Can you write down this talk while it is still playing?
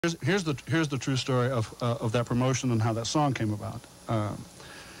Here's the true story of that promotion and how that song came about.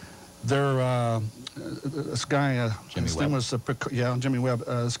 This guy, Jimmy Webb. Jimmy Webb.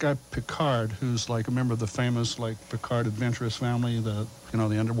 This guy Picard, who's like a member of the famous Picard adventurous family, the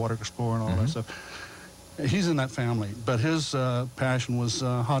underwater explorer and all that stuff. He's in that family, but his passion was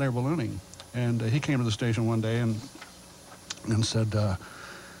hot air ballooning, and he came to the station one day and said, I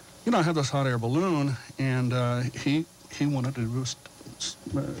have this hot air balloon, and he wanted to do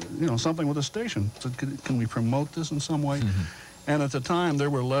something with the station. So can we promote this in some way? And at the time, there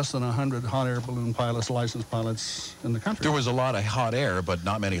were less than 100 hot air balloon pilots, licensed pilots in the country. There was a lot of hot air, but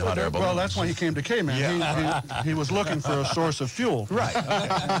not many hot air balloons. Well, that's why he came to K-Man. Yeah. He was looking for a source of fuel. Right.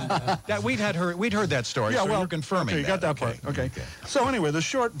 We'd heard that story, so you're confirming you got that part. Okay. So anyway, the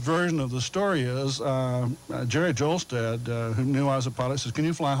short version of the story is Jerry Jolstad, who knew I was a pilot, says, "Can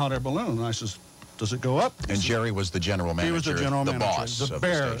you fly a hot air balloon?" And I says, "Does it go up?" And Jerry was the general manager. He was the general manager, boss, the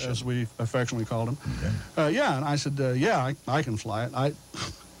bear, as we affectionately called him. Okay. Yeah, and I said, "Yeah, I can fly it." I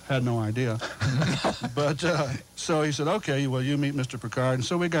had no idea, but so he said, "Okay, well, you meet Mr. Picard." And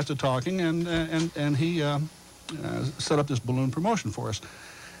so we got to talking, and he set up this balloon promotion for us.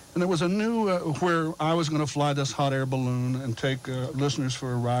 And there was a new where I was going to fly this hot air balloon and take listeners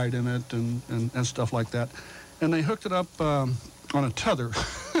for a ride in it and stuff like that. And they hooked it up on a tether,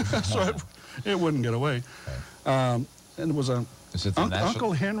 so it wouldn't get away. And it was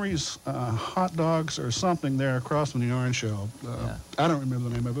Uncle Henry's hot dogs or something there across from the Orange Show. I don't remember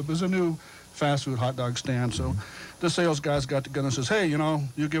the name of it. It was a new fast food hot dog stand. So the sales guys got together and says, "Hey,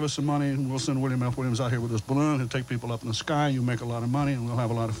 you give us some money and we'll send William F. Williams out here with this balloon. He'll take people up in the sky. You make a lot of money and we'll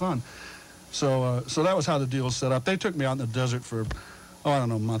have a lot of fun." So that was how the deal was set up. They took me out in the desert for, I don't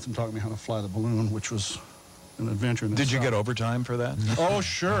know, a month and taught me how to fly the balloon, which was an adventure in itself. Did you get overtime for that? Oh,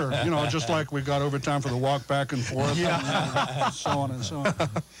 sure. Just like we got overtime for the walk back and forth, and so on and so on.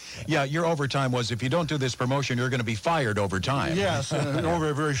 Yeah, your overtime was, if you don't do this promotion, you're going to be fired over time. Yes, over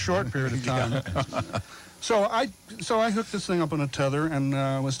a very short period of time. So I hooked this thing up on a tether and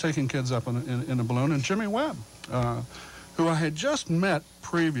was taking kids up in a balloon. And Jimmy Webb, who I had just met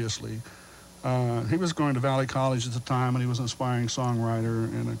previously, he was going to Valley College at the time, and he was an aspiring songwriter,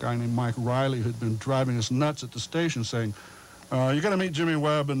 and a guy named Mike Riley who'd been driving us nuts at the station saying, "You got to meet Jimmy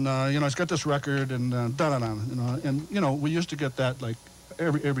Webb, and he's got this record, and da-da-da." And we used to get that like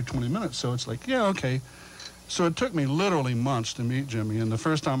every 20 minutes, so it's like, yeah, okay. So it took me literally months to meet Jimmy, and the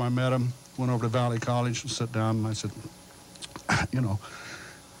first time I met him, went over to Valley College and sat down, and I said,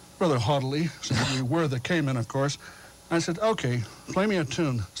 rather haughtily, we're the K-Men, of course. I said, "Okay, play me a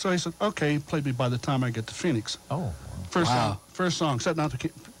tune." So he said, "Okay, play me By the Time I Get to Phoenix." Oh, First song, sat down at the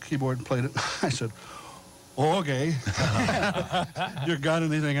keyboard and played it. I said, "Okay." You got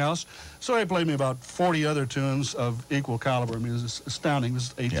anything else? So he played me about 40 other tunes of equal caliber. I mean, it was astounding. He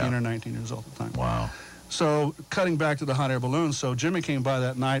was 18 or 19 years old at the time. Wow. So cutting back to the hot air balloon, so Jimmy came by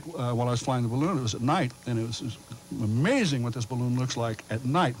that night while I was flying the balloon. It was at night, and it was amazing what this balloon looks like at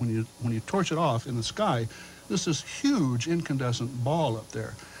night when you torch it off in the sky. There's this huge incandescent ball up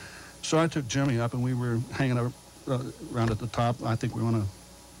there. So I took Jimmy up, and we were hanging up around at the top. I think we were on a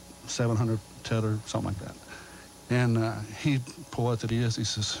 700 tether, something like that. And he, poet that he is, he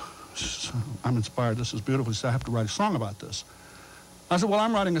says, "I'm inspired. This is beautiful." He said, "I have to write a song about this." I said, "Well,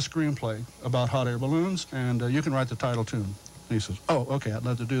 I'm writing a screenplay about hot air balloons, and you can write the title tune." And he says, "Oh, okay, I'd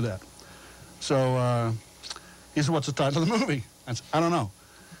love to do that." So he said, "What's the title of the movie?" I said, "I don't know."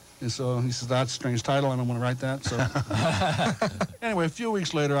 And so he says, "That's a strange title. I don't want to write that." So anyway, a few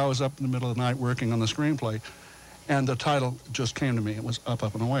weeks later, I was up in the middle of the night working on the screenplay, and the title just came to me. It was Up,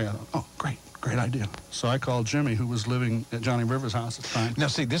 Up, and Away. I thought, "Oh, great idea." So I called Jimmy, who was living at Johnny Rivers' house at the time. Now,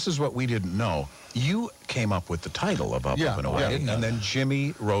 see, this is what we didn't know. You came up with the title of Up, Up, and Away, and then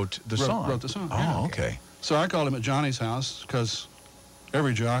Jimmy wrote the song. Wrote the song. Oh, okay. So I called him at Johnny's house because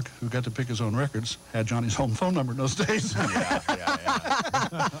every jock who got to pick his own records had Johnny's home phone number in those days.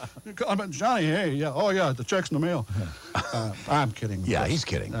 You call him, "Johnny, hey, yeah, oh yeah, the check's in the mail." I'm kidding. Yeah, he's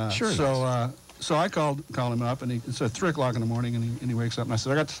kidding. Sure. So I called him up, and it's at 3 o'clock in the morning, and he wakes up, and I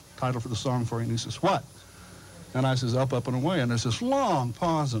said, "I got the title for the song for you." And he says, "What?" And I says, "Up, Up, and Away." And there's this long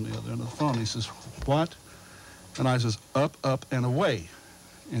pause on the other end of the phone. He says, "What?" And I says, "Up, Up, and Away."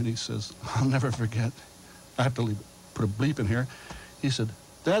 And he says, I'll never forget. I have to put a bleep in here. He said,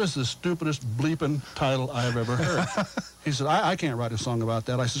 "That is the stupidest bleeping title I have ever heard." He said, I can't write a song about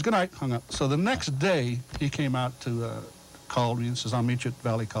that. I says, "Good night," hung up. So the next day, he came out to call me and says, "I'll meet you at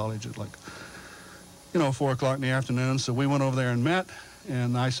Valley College at 4 o'clock in the afternoon." So we went over there and met,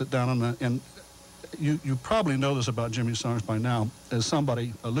 and I sat down and you probably know this about Jimmy's songs by now. As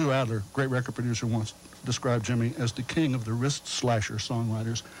somebody, Lou Adler, great record producer, once describe Jimmy as the king of the wrist slasher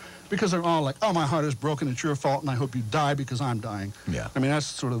songwriters, because they're all like, oh, my heart is broken, it's your fault, and I hope you die because I'm dying. Yeah. I mean, that's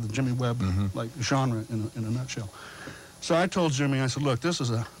sort of the Jimmy Webb like genre in a nutshell. So I told Jimmy, I said, look, this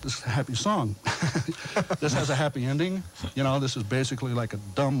is a happy song. This has a happy ending. You know, this is basically like a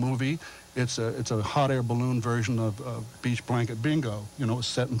dumb movie. It's a hot air balloon version of Beach Blanket Bingo. You know, it's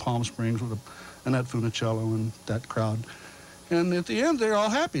set in Palm Springs with Annette Funicello and that crowd. And at the end, they're all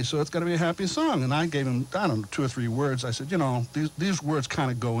happy, so it's got to be a happy song. And I gave him, I don't know, 2 or 3 words. I said, you know, these words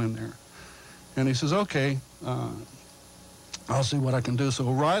kind of go in there. And he says, okay, I'll see what I can do. So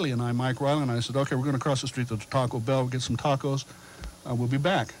Riley and I, Mike Riley and I said, okay, we're going to cross the street to Taco Bell, get some tacos. We'll be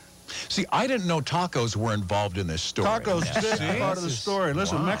back. See, I didn't know tacos were involved in this story. Tacos, big part of the story.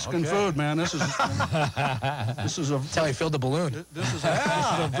 Listen, wow, Mexican food, man. This is That's how he filled the balloon. This is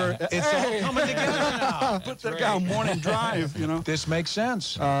a It's all coming together now. Put that guy on morning drive, you know. This makes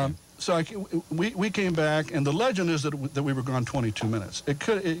sense. So we came back, and the legend is that we were gone 22 minutes.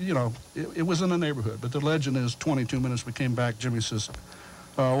 It was in the neighborhood, but the legend is 22 minutes. We came back. Jimmy says,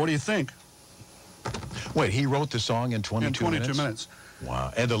 "What do you think?" Wait, he wrote the song in 22 minutes? In 22 minutes.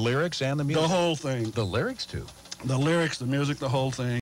 Wow. And the lyrics and the music? The whole thing. The lyrics, too? The lyrics, the music, the whole thing.